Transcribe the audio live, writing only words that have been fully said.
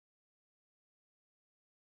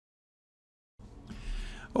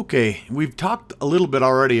Okay, we've talked a little bit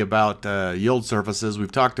already about yield surfaces.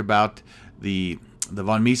 We've talked about the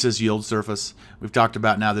von Mises yield surface. We've talked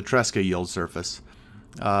about now the Tresca yield surface.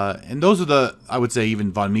 And those are I would say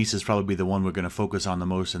even von Mises probably the one we're going to focus on the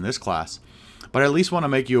most in this class. But I at least want to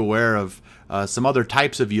make you aware of some other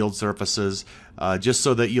types of yield surfaces, just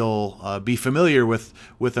so that you'll be familiar with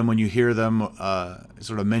them when you hear them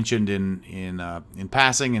sort of mentioned in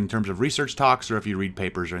passing in terms of research talks or if you read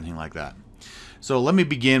papers or anything like that. So let me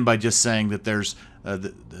begin by just saying that there's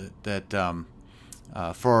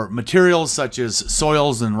for materials such as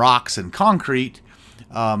soils and rocks and concrete,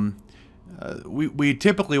 we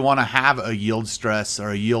typically want to have a yield stress or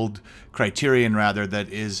a yield criterion rather that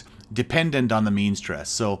is dependent on the mean stress.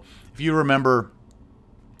 So if you remember,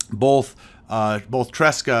 both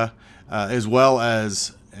Tresca as well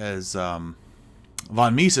as von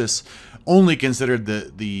Mises only considered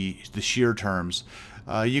the shear terms.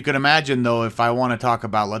 You can imagine, though, if I want to talk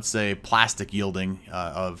about, let's say, plastic yielding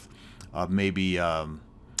of maybe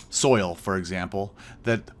soil, for example,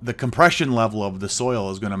 that the compression level of the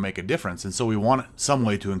soil is going to make a difference, and so we want some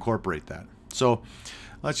way to incorporate that. So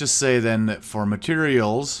let's just say then that for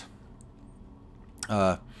materials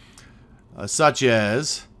such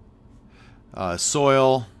as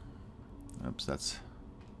soil,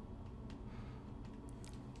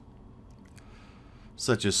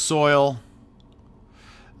 such as soil,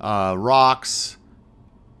 rocks,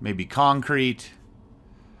 maybe concrete,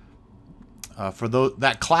 for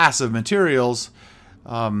that class of materials,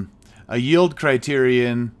 a yield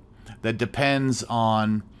criterion that depends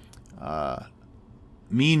on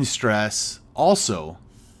mean stress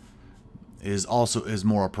is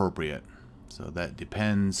more appropriate. So that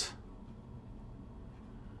depends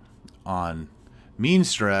on mean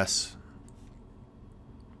stress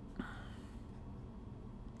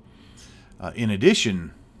in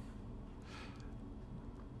addition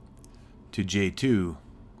to J2,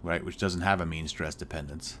 right, which doesn't have a mean stress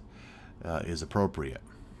dependence, is appropriate.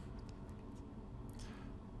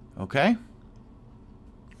 Okay?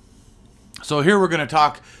 So here we're going to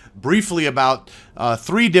talk briefly about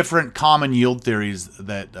three different common yield theories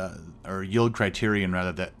that, or yield criterion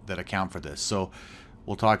rather, that account for this. So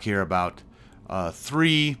we'll talk here about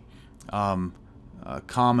three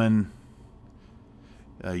common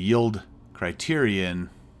yield criterion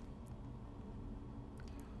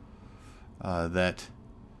that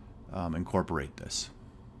incorporate this.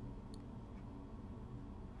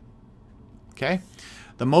 Okay?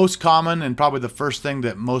 The most common and probably the first thing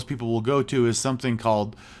that most people will go to is something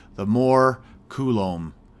called the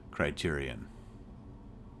Mohr-Coulomb criterion.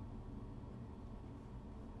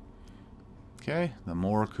 Okay? The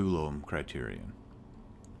Mohr-Coulomb criterion.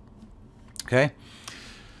 Okay?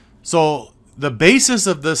 So the basis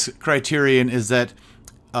of this criterion is that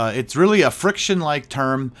it's really a friction-like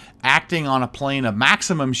term acting on a plane of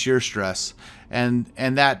maximum shear stress, and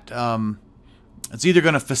that it's either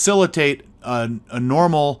going to facilitate a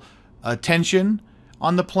normal tension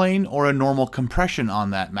on the plane or a normal compression on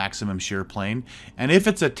that maximum shear plane. And if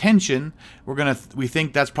it's a tension, we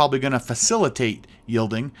think that's probably going to facilitate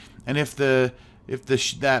yielding. And if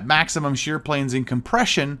that maximum shear plane's in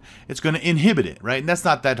compression, it's going to inhibit it, right? And that's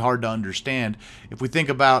not that hard to understand. If we think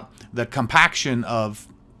about the compaction of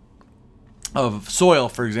soil,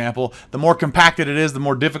 for example, the more compacted it is, the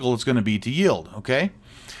more difficult it's going to be to yield, okay?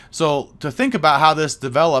 So to think about how this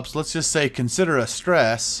develops, let's just say consider a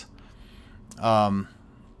stress in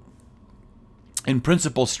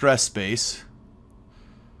principal stress space,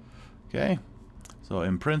 okay? So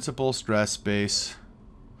in principal stress space,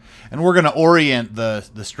 and we're going to orient the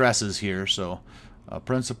stresses here, so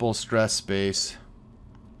principal stress space,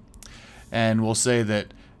 and we'll say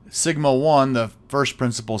that sigma 1, the first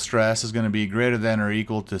principal stress, is going to be greater than or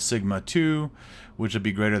equal to sigma 2, which would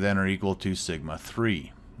be greater than or equal to sigma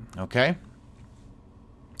 3. Okay?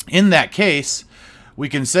 In that case, we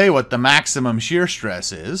can say what the maximum shear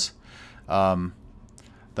stress is. The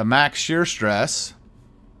max shear stress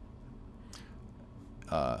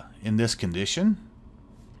in this condition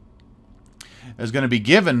is going to be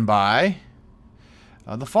given by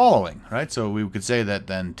the following, right? So we could say that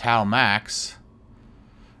then tau max,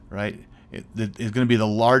 right, is going to be the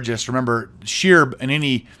largest. Remember, shear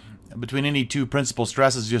between any two principal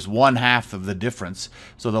stresses is just 1/2 of the difference.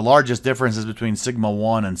 So the largest difference is between sigma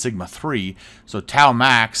 1 and sigma 3. So tau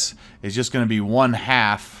max is just going to be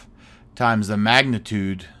 1/2 times the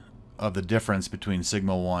magnitude of the difference between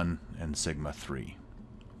sigma 1 and sigma 3.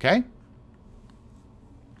 Okay?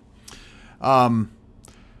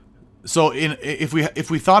 So if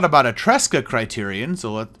we thought about a Tresca criterion,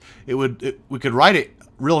 so we could write it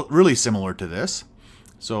really similar to this.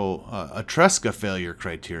 So a Tresca failure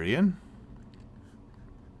criterion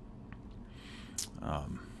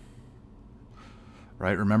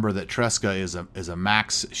right? Remember that Tresca is a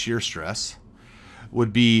max shear stress,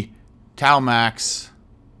 would be tau max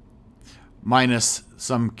minus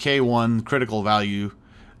some K1 critical value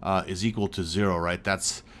is equal to 0, right?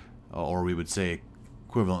 That's, or we would say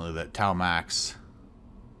equivalently that tau max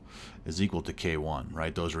is equal to K1,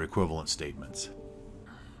 right? Those are equivalent statements.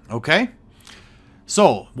 Okay?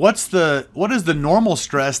 So, what is the normal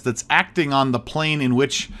stress that's acting on the plane in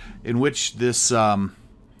which this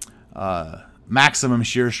maximum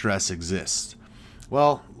shear stress exists?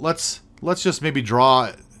 Well, let's just maybe draw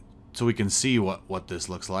it so we can see what this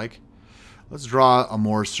looks like. Let's draw a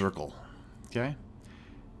Mohr circle. Okay?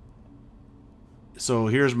 So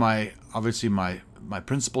here's obviously my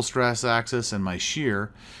principal stress axis and my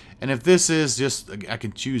shear. And if this is just, I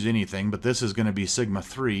can choose anything, but this is going to be sigma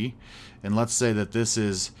 3, and let's say that this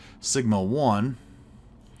is sigma 1,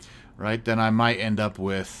 right? Then I might end up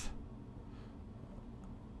with,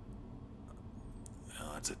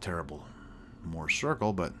 oh, that's a terrible Mohr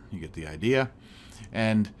circle, but you get the idea.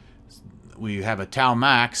 And we have a tau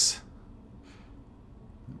max,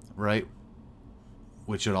 right?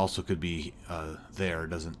 Which it also could be there.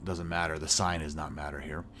 Doesn't matter. The sign does not matter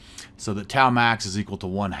here. So the tau max is equal to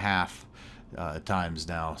 1/2 times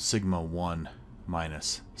now sigma 1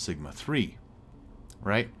 minus sigma 3,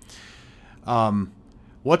 right?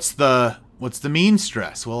 What's the mean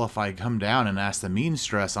stress? Well, if I come down and ask the mean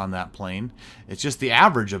stress on that plane, it's just the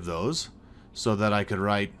average of those, so that I could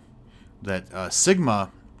write that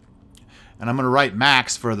sigma, and I'm going to write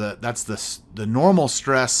max for that's the normal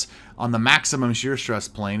stress on the maximum shear stress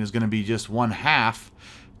plane is going to be just 1/2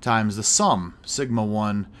 times the sum, sigma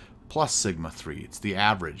 1 plus sigma 3. It's the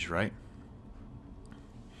average, right?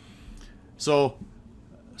 So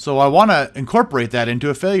I want to incorporate that into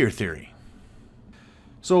a failure theory.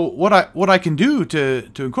 So what I can do to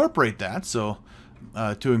incorporate that, so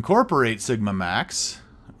to incorporate sigma max,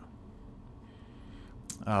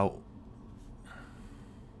 right?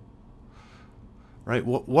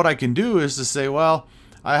 What I can do is to say, well,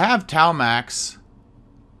 I have tau max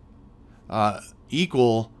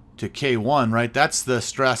equal to K1, right? That's the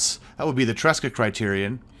stress. That would be the Tresca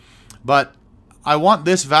criterion. But I want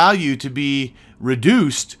this value to be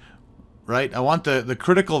reduced, right? I want the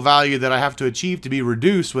critical value that I have to achieve to be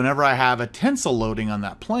reduced whenever I have a tensile loading on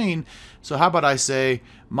that plane. So how about I say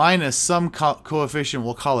minus some coefficient,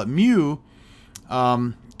 we'll call it mu,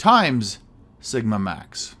 times sigma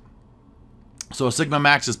max. So sigma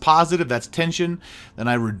max is positive, that's tension. Then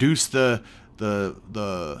I reduce the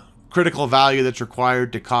critical value that's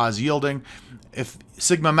required to cause yielding. If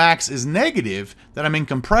sigma max is negative, then I'm in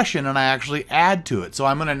compression and I actually add to it. So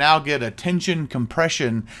I'm going to now get a tension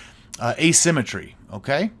compression asymmetry,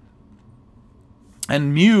 okay?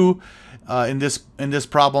 And mu in this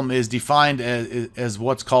problem is defined as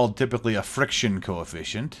what's called typically a friction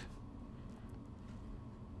coefficient.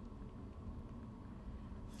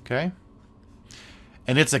 Okay?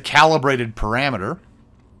 And it's a calibrated parameter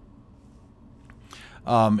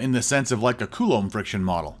in the sense of like a Coulomb friction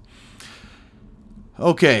model.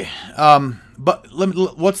 Okay, but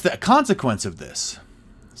what's the consequence of this?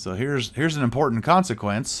 So here's an important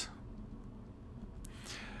consequence.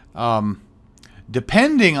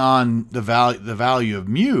 Depending on the value of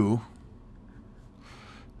mu,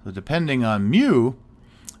 so depending on mu,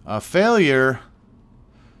 a failure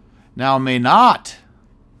now may not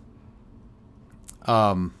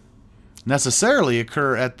necessarily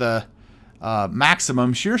occur at the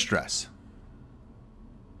maximum shear stress.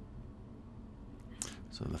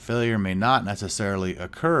 So the failure may not necessarily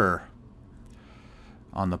occur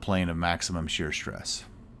on the plane of maximum shear stress.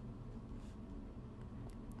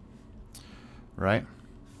 Right?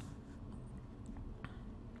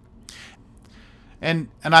 And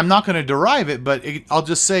I'm not going to derive it, but I'll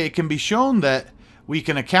just say it can be shown that we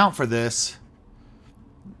can account for this.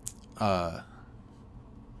 So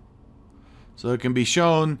it can be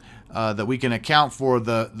shown that we can account for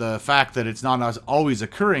the fact that it's not always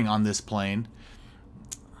occurring on this plane.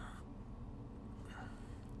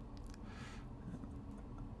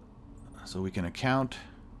 So we can account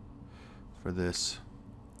for this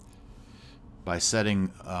by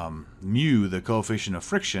setting mu, the coefficient of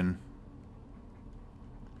friction,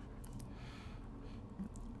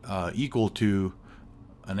 equal to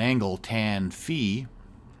an angle tan phi.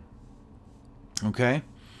 Okay?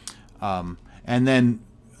 And then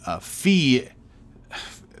phi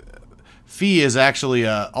is actually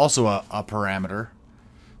also a parameter.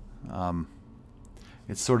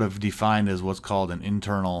 It's sort of defined as what's called an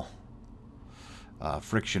internal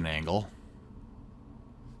friction angle.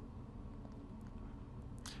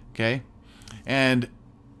 Okay, and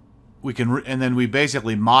we can, and then we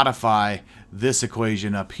basically modify this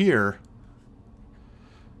equation up here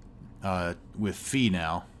with phi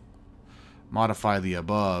now. Modify the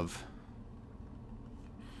above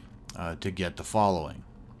to get the following.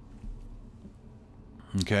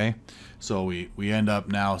 Okay, so we end up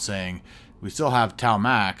now saying we still have tau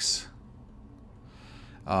max.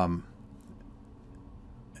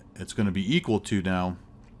 It's going to be equal to now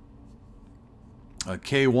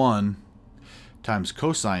K1 times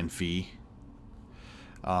cosine phi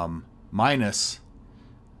minus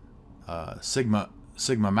sigma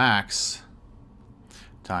max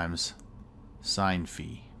times sine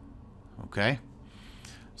phi. Okay,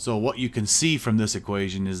 so what you can see from this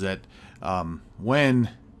equation is that when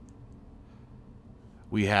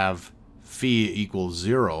we have phi equals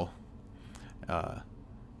 0,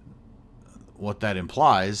 what that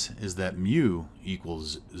implies is that mu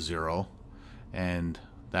equals 0, and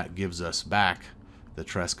that gives us back the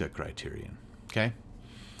Tresca criterion. Okay,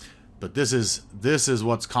 but this is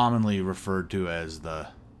what's commonly referred to as the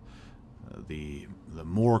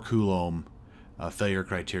Mohr-Coulomb failure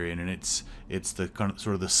criterion, and it's the kind of,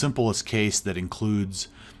 sort of the simplest case that includes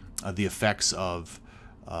the effects of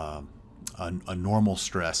a normal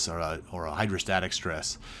stress or a hydrostatic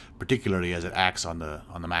stress, particularly as it acts on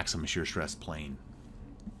the maximum shear stress plane.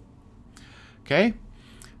 Okay,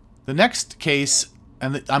 the next case,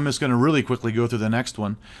 and I'm just going to really quickly go through the next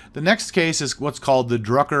one. The next case is what's called the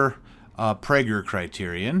Drucker-Prager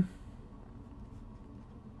criterion.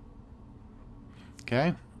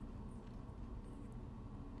 Okay,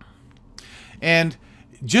 and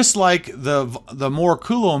just like the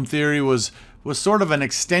Mohr-Coulomb theory was sort of an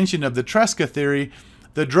extension of the Tresca theory,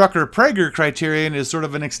 the Drucker-Prager criterion is sort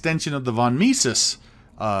of an extension of the von Mises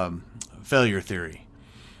failure theory.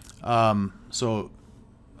 So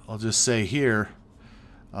I'll just say here,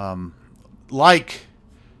 like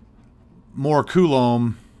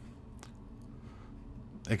Mohr-Coulomb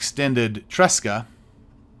extended Tresca,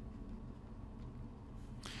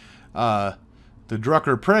 the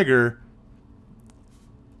Drucker-Prager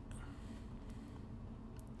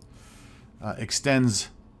extends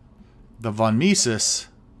the von Mises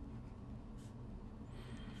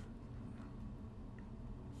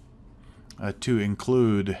to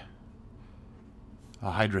include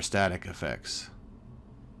hydrostatic effects.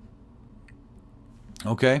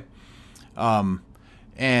 Okay,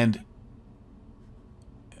 and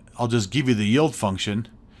I'll just give you the yield function.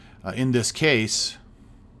 In this case,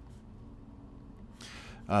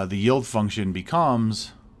 the yield function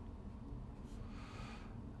becomes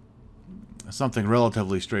something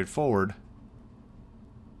relatively straightforward,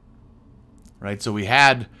 right? So we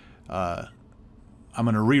had,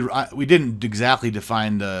 we didn't exactly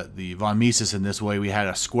define the von Mises in this way. We had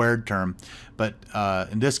a squared term, but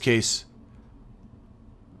in this case,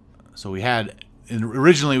 so we had,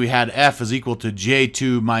 originally we had F is equal to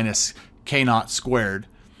J2 minus K naught squared.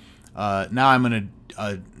 Now I'm going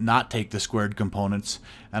to not take the squared components,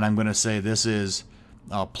 and I'm going to say this is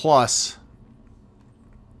plus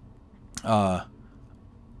I1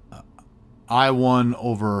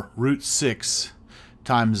 over root 6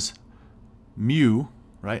 times mu,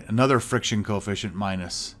 right? Another friction coefficient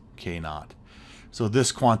minus K naught. So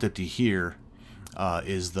this quantity here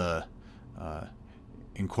is the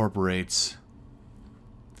incorporates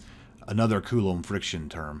another Coulomb friction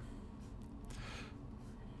term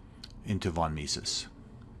into von Mises.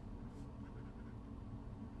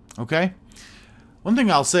 Okay? One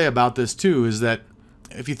thing I'll say about this too is that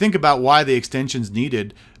if you think about why the extension's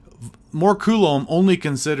needed, Mohr-Coulomb only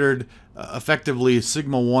considered effectively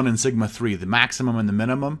sigma 1 and sigma 3, the maximum and the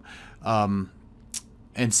minimum, and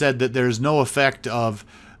said that there's no effect of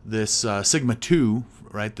this sigma 2,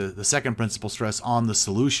 right, the second principal stress on the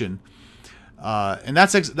solution. And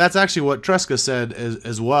that's actually what Tresca said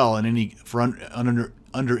as well in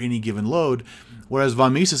under any given load, whereas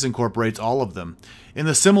von Mises incorporates all of them. In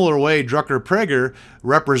the similar way, Drucker-Prager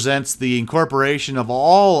represents the incorporation of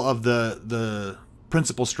all of the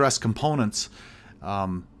principal stress components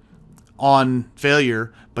on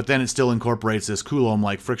failure, but then it still incorporates this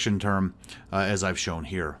Coulomb-like friction term, as I've shown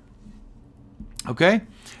here. Okay,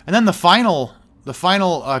 and then the final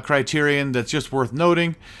criterion that's just worth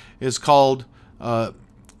noting is called the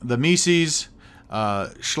Mises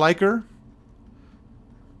Schleicher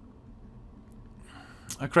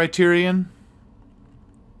criterion.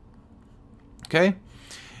 Okay,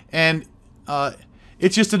 and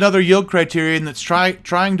it's just another yield criterion that's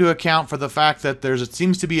trying to account for the fact that it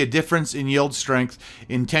seems to be a difference in yield strength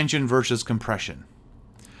in tension versus compression.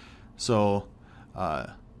 So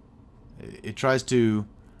it tries to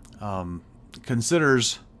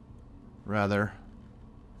considers rather,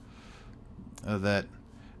 that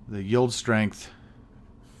the yield strength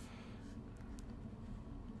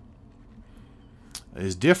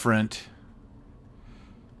is different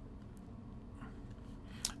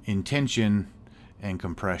in tension and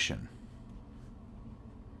compression.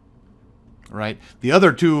 Right? The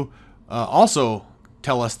other two also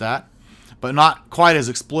tell us that, but not quite as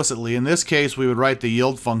explicitly. In this case, we would write the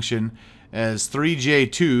yield function as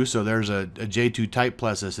 3J2, so there's a J2 type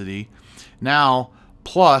plasticity, now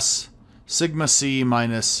plus sigma C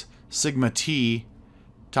minus sigma T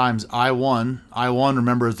times I1. I1,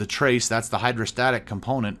 remember, is the trace, that's the hydrostatic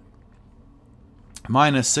component,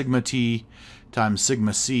 minus sigma T times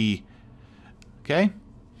sigma C. Okay?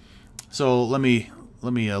 So let me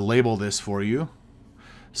label this for you.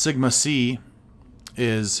 Sigma C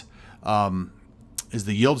is the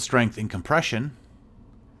yield strength in compression.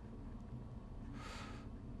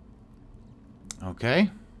 Okay?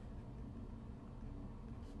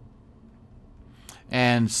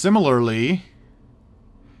 And similarly,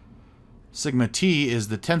 sigma T is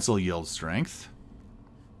the tensile yield strength.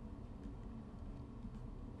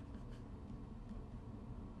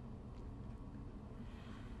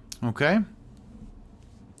 Okay?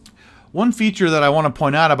 One feature that I want to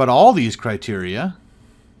point out about all these criteria,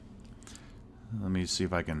 let me see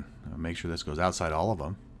if I can make sure this goes outside all of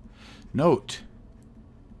them. Note,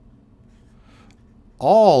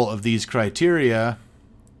 all of these criteria,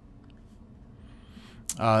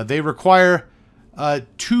 they require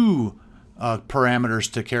two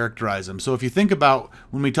parameters to characterize them. So if you think about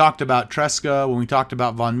when we talked about Tresca, when we talked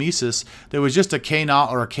about von Mises, there was just a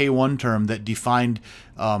K0 or a K1 term that defined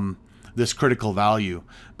this critical value.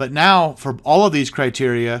 But now for all of these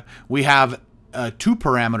criteria, we have a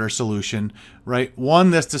two-parameter solution, right? One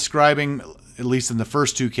that's describing, at least in the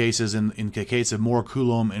first two cases, in the case of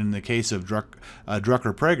Mohr-Coulomb and in the case of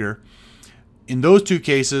Drucker-Prager, in those two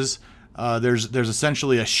cases, there's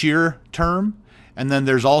essentially a shear term, and then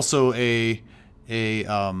there's also a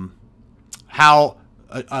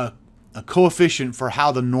coefficient for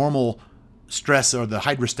how the normal stress, or the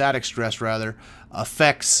hydrostatic stress rather,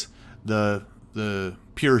 affects the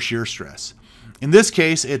pure shear stress. In this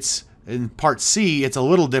case, it's in part C, it's a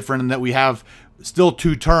little different in that we have still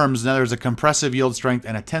two terms. Now there's a compressive yield strength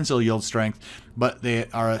and a tensile yield strength, but they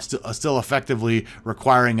are still effectively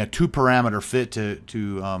requiring a two-parameter fit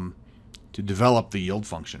to develop the yield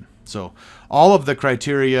function. So all of the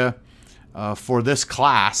criteria for this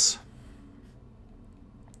class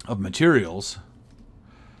of materials,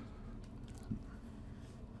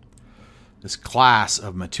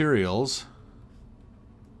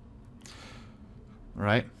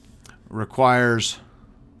 right, requires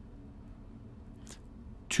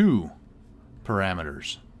two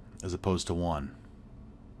parameters as opposed to one,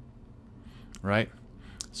 right?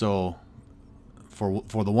 So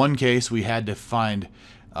for the one case, we had to find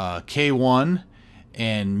K1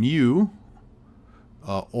 and mu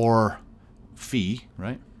or phi,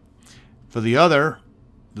 right? For the other,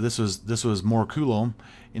 this was Mohr-Coulomb.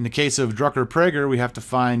 In the case of Drucker-Prager, we have to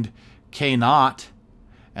find K0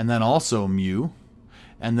 and then also mu.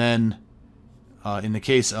 And then in the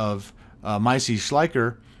case of Mises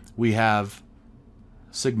Schleicher, we have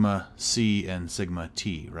sigma C and sigma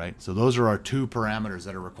T, right? So those are our two parameters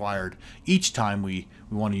that are required each time we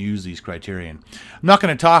want to use these criterion. I'm not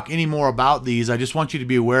going to talk any more about these. I just want you to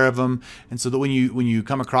be aware of them, and so that when you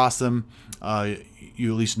come across them,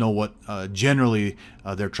 you at least know what generally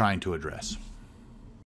they're trying to address.